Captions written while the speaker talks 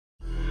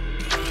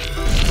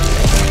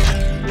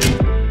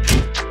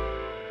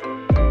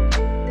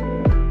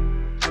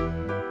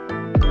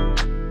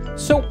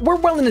So we're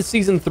well into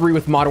Season 3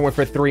 with Modern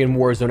Warfare 3 and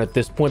Warzone at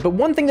this point, but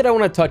one thing that I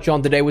want to touch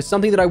on today was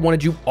something that I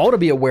wanted you all to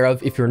be aware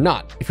of if you're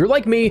not. If you're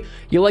like me,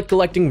 you like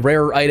collecting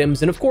rarer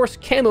items, and of course,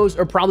 camos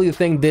are probably the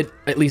thing that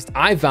at least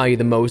I value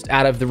the most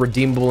out of the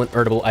redeemable and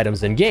earnable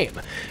items in game.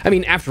 I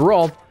mean, after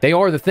all, they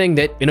are the thing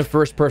that in a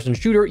first-person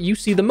shooter you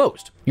see the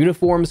most.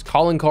 Uniforms,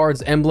 calling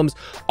cards, emblems,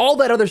 all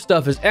that other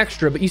stuff is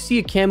extra, but you see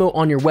a camo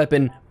on your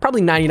weapon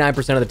probably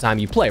 99% of the time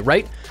you play,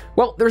 right?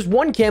 Well, there's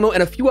one camo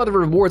and a few other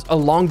rewards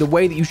along the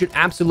way that you should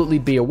absolutely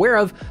be aware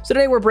of, so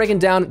today we're breaking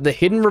down the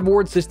hidden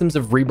reward systems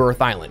of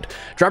Rebirth Island.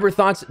 Drop your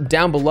thoughts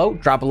down below,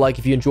 drop a like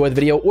if you enjoy the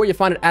video or you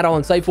find it at all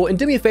insightful, and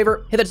do me a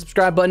favor, hit that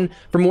subscribe button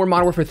for more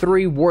Modern Warfare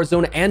 3,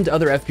 Warzone, and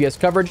other FPS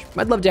coverage.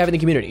 I'd love to have it in the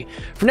community.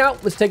 For now,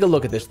 let's take a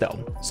look at this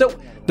though. So,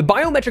 the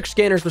biometric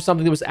scanners were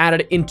something that was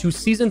added into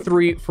Season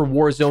 3 for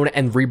Warzone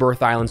and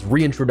Rebirth Island's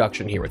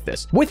reintroduction here with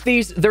this. With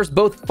these, there's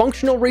both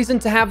functional reason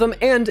to have them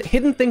and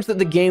hidden things that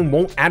the game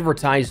won't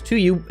advertise to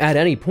you at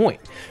any point.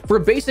 For a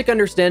basic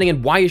understanding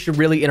and why you should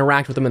really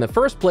interact with them in the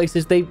first place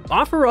is they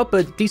offer up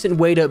a decent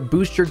way to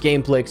boost your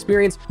gameplay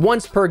experience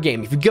once per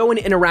game. If you go and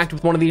interact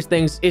with one of these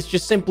things, it's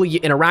just simply you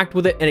interact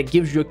with it and it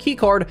gives you a key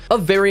card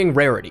of varying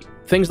rarity.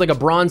 Things like a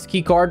bronze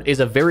key card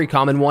is a very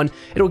common one.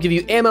 It'll give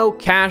you ammo,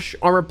 cash,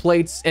 armor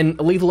plates, and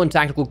lethal and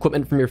tactical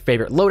equipment from your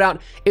favorite loadout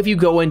if you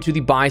go into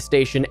the buy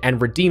station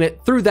and redeem it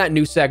through that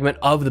new segment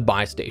of the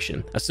buy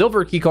station. A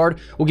silver key card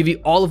will give you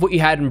all of what you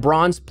had in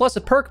bronze, plus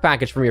a perk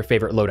package from your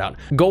favorite loadout.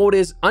 Gold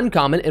is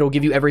uncommon. It'll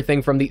give you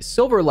everything from the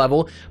silver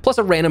level, plus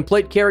a random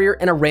plate carrier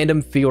and a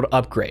random field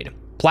upgrade.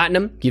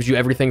 Platinum gives you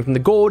everything from the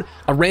gold,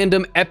 a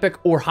random epic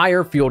or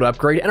higher field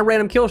upgrade, and a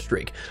random kill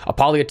streak. A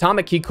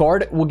polyatomic key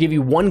card will give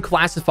you one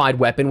classified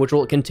weapon, which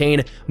will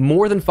contain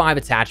more than 5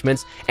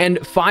 attachments,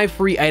 and 5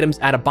 free items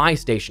at a buy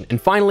station.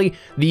 And finally,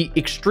 the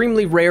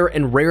extremely rare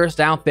and rarest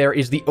out there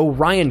is the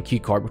Orion key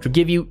card, which will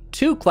give you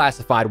 2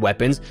 classified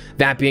weapons,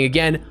 that being,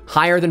 again,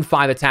 higher than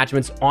 5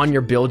 attachments on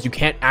your builds. You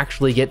can't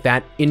actually get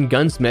that in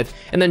Gunsmith,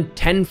 and then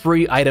 10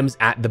 free items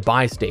at the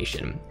buy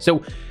station.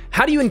 So,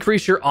 how do you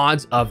increase your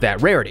odds of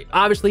that rarity?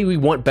 Obviously, we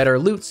want better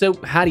loot, so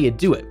how do you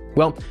do it?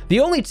 Well,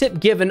 the only tip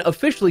given,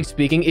 officially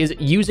speaking, is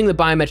using the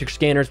biometric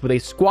scanners with a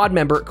squad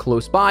member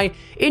close by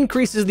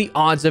increases the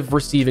odds of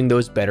receiving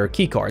those better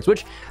keycards,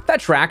 which that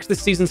tracks.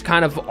 This season's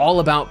kind of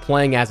all about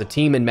playing as a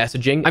team and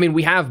messaging. I mean,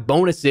 we have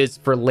bonuses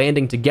for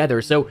landing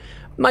together, so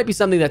might be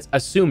something that's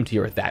assumed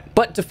here with that.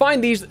 But to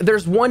find these,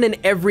 there's one in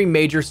every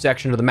major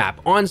section of the map.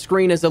 On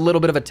screen is a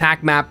little bit of a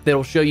tack map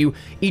that'll show you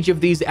each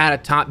of these at a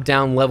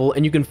top-down level,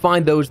 and you can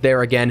find those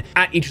there again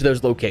at each of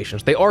those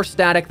locations. They are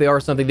static. They are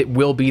something that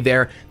will be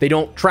there. They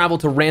don't travel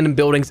to random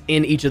buildings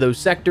in each of those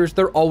sectors.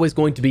 They're always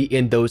going to be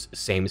in those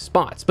same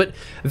spots. But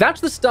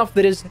that's the stuff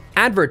that is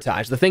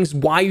advertised, the things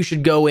why you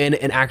should go in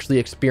and actually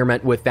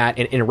experiment with that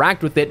and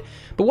interact with it.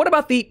 But what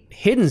about the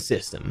hidden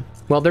system?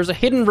 Well, there's a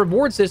hidden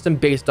reward system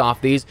based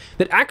off these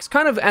that acts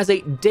kind of as a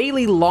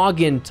daily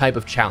login type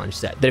of challenge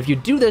set, that if you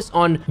do this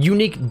on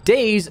unique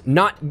days,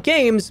 not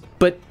games,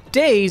 but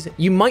days,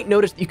 you might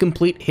notice that you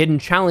complete hidden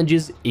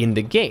challenges in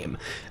the game.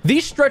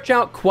 These stretch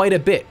out quite a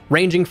bit,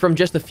 ranging from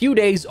just a few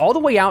days all the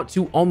way out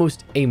to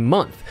almost a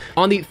month.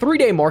 On the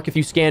 3-day mark, if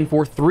you scan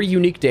for 3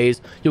 unique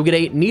days, you'll get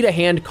a Need a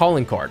Hand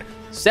calling card.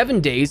 7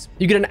 days,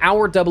 you get an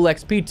hour double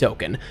XP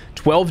token.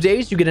 12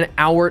 days, you get an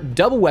hour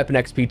double weapon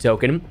XP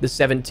token. The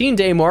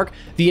 17-day mark,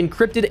 the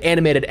encrypted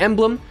animated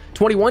emblem.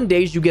 21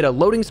 days, you get a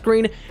loading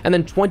screen. And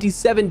then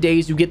 27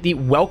 days, you get the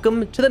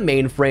Welcome to the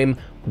Mainframe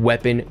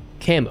weapon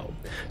camo.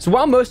 So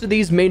while most of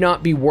these may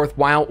not be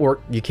worthwhile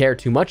or you care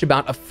too much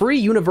about, a free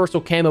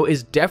universal camo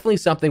is definitely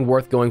something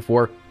worth going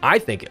for, I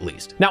think at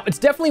least. Now, it's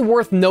definitely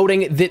worth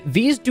noting that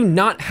these do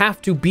not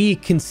have to be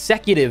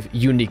consecutive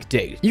unique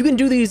days. You can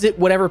do these at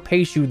whatever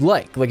pace you'd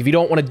like. Like if you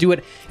don't want to do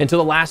it until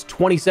the last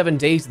 27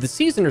 days of the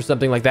season or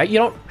something like that, you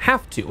don't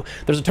have to.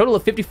 There's a total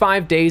of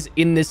 55 days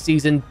in this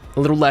season, a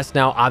little less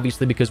now,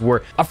 obviously, because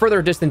we're a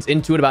further distance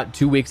into it, about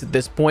 2 weeks at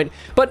this point.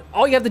 But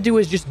all you have to do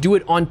is just do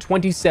it on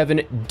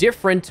 27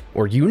 different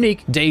or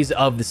unique days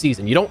of the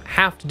season. You don't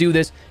have to do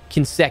this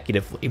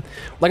consecutively.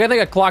 Like I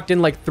think I clocked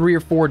in like 3 or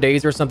 4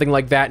 days or something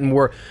like that, and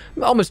we're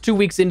almost 2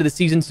 weeks into the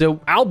season, so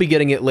I'll be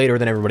getting it later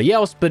than everybody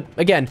else. But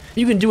again,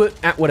 you can do it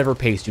at whatever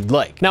pace you'd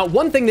like. Now,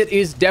 one thing that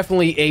is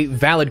definitely a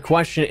valid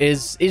question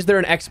is there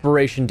an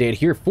expiration date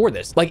here for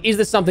this? Like, is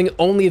this something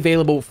only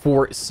available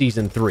for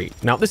Season 3?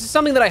 Now, this is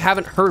something that I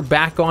haven't heard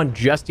back on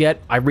just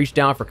yet. I reached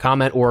out for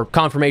comment or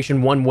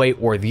confirmation one way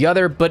or the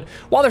other, but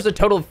while there's a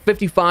total of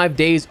 55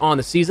 days on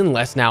the season,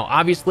 less now,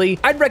 obviously,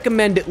 I'd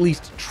recommend at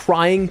least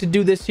trying to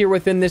do this here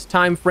within this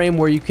time frame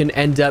where you can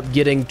end up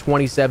getting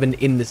 27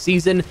 in the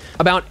season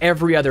about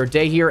every other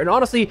day here. And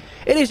honestly,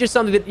 it is just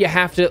something that you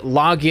have to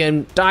log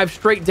in, dive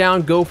straight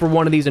down, go for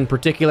one of these in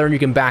particular, and you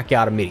can back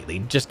out immediately.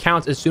 It just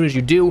counts as soon as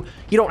you do.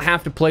 You don't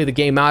have to play the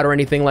game out or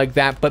anything like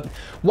that. But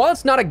while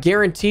it's not a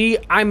guarantee,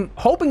 I'm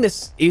hoping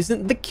this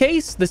isn't the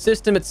case. The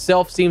system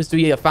itself seems to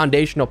be a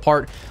foundational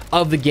part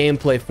of the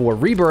gameplay for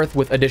Rebirth,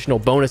 with additional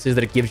bonuses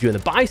that it gives you in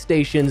the buy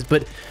stations.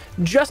 But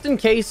just in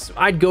case,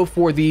 I'd go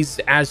for these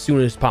as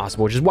soon as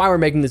possible. Just is why we're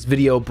making this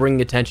video,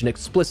 bringing attention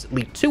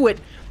explicitly to it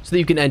so that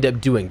you can end up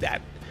doing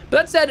that. But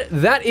that said,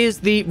 that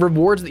is the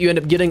rewards that you end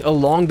up getting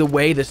along the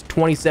way, this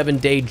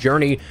 27-day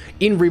journey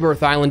in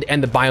Rebirth Island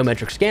and the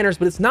biometric scanners,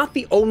 but it's not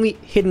the only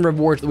hidden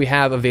rewards that we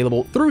have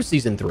available through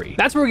Season 3.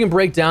 That's where we can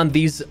break down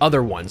these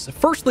other ones.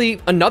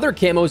 Firstly, another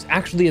camo is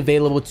actually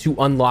available to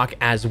unlock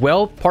as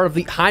well, part of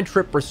the High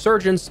Trip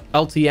Resurgence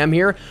LTM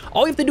here.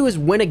 All you have to do is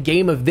win a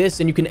game of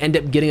this and you can end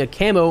up getting a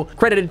camo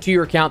credited to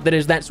your account that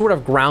is that sort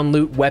of ground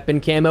loot weapon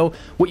camo,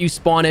 what you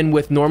spawn in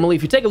with normally.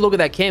 If you take a look at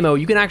that camo,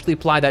 you can actually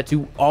apply that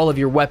to all of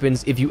your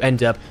weapons if you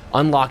end up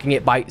unlocking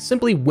it by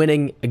simply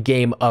winning a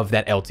game of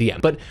that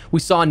LTM. But we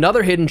saw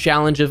another hidden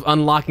challenge of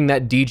unlocking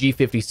that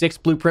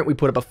DG56 blueprint. We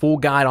put up a full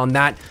guide on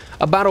that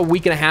about a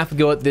week and a half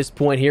ago at this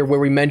point here, where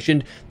we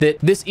mentioned that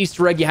this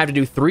Easter egg, you have to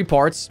do 3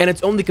 parts, and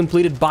it's only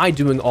completed by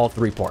doing all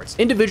 3 parts.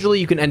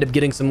 Individually, you can end up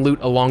getting some loot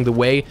along the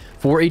way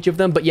for each of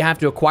them, but you have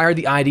to acquire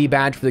the ID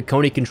badge for the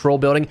Coney control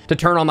building to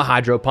turn on the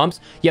hydro pumps.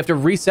 You have to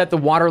reset the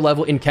water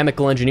level in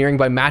chemical engineering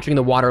by matching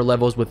the water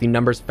levels with the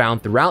numbers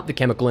found throughout the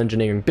chemical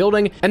engineering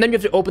building, and then you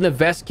have to open the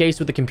vest case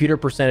with the computer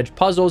percentage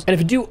puzzles, and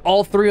if you do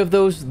all 3 of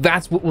those,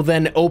 that's what will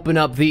then open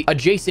up the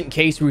adjacent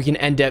case where you can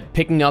end up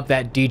picking up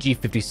that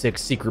DG56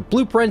 secret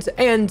blueprint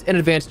and an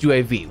advanced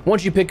UAV.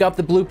 Once you pick up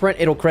the blueprint,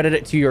 it'll credit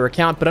it to your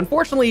account, but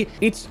unfortunately,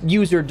 it's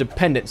user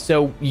dependent,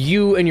 so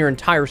you and your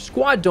entire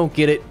squad don't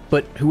get it,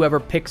 but whoever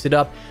picks it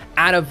up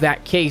out of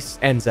that case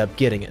ends up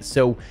getting it.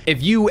 So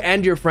if you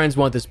and your friends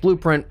want this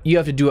blueprint, you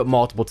have to do it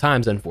multiple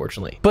times,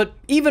 unfortunately. But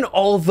even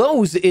all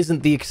those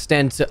isn't the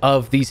extent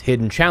of these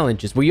hidden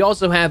challenges. We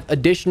also have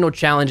additional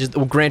challenges that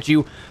will grant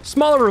you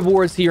smaller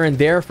rewards here and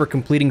there for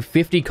completing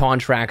 50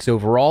 contracts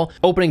overall,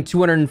 opening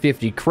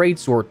 250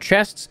 crates or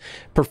chests,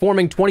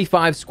 performing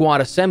 25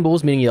 squad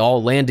assembles, meaning you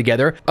all land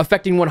together,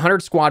 affecting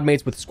 100 squad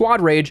mates with squad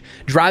rage,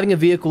 driving a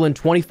vehicle in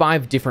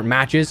 25 different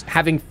matches,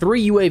 having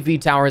 3 UAV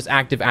towers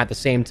active at the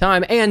same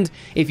time, and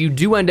if you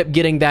do end up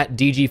getting that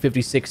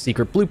DG56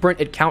 secret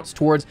blueprint, it counts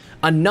towards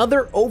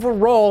another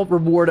overall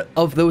reward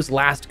of those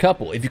last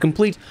couple. If you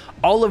complete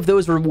all of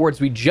those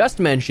rewards we just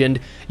mentioned,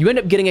 you end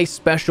up getting a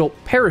special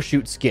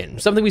parachute skin,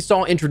 something we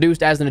saw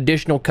introduced as an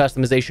additional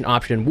customization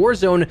option in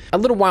Warzone a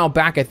little while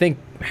back, I think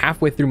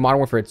halfway through Modern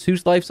Warfare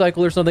 2's life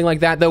cycle or something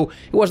like that, though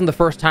it wasn't the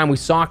first time we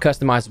saw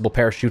customizable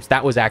parachutes.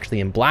 That was actually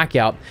in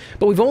Blackout,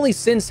 but we've only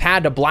since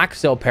had a black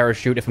cell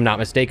parachute, if I'm not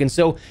mistaken,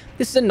 so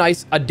this is a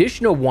nice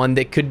additional one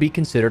that could be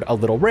considered a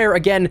little rare,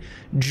 again,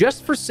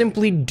 just for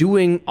simply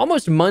doing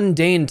almost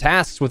mundane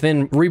tasks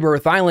within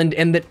Rebirth Island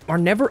and that are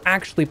never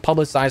actually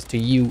publicized to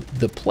you,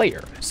 the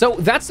player. So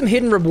that's some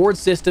hidden reward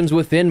systems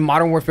within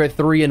Modern Warfare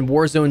 3 and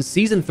Warzone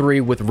Season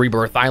 3 with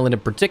Rebirth Island in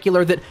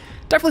particular that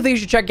definitely think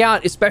you should check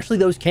out, especially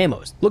those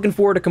camos. Looking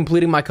forward to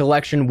completing my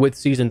collection with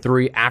Season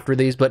 3 after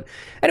these. But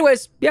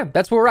anyways, yeah,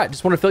 that's where we're at.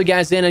 Just want to fill you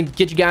guys in and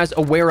get you guys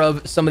aware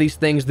of some of these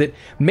things that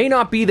may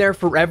not be there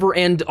forever.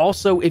 And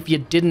also, if you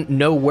didn't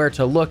know where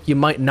to look, you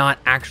might not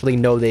actually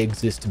know they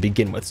exist to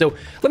begin with. So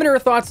let me know your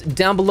thoughts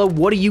down below.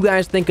 What do you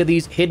guys think of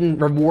these hidden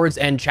rewards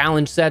and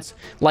challenge sets?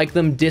 Like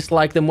them,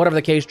 dislike them, whatever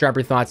the case, drop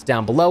your thoughts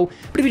down below.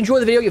 But if you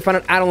enjoyed the video, you found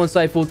it at all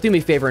insightful, do me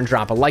a favor and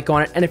drop a like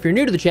on it. And if you're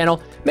new to the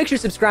channel, make sure you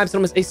subscribe so you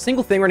don't miss a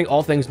single thing running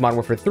all things Modern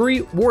Warfare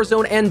 3,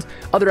 Warzone, and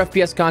other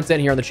FPS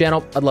content here on the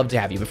channel. I'd love to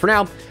have you. But for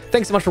now,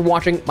 thanks so much for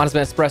watching. Mine has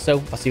been Espresso.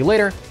 I'll see you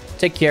later.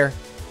 Take care,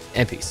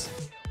 and peace.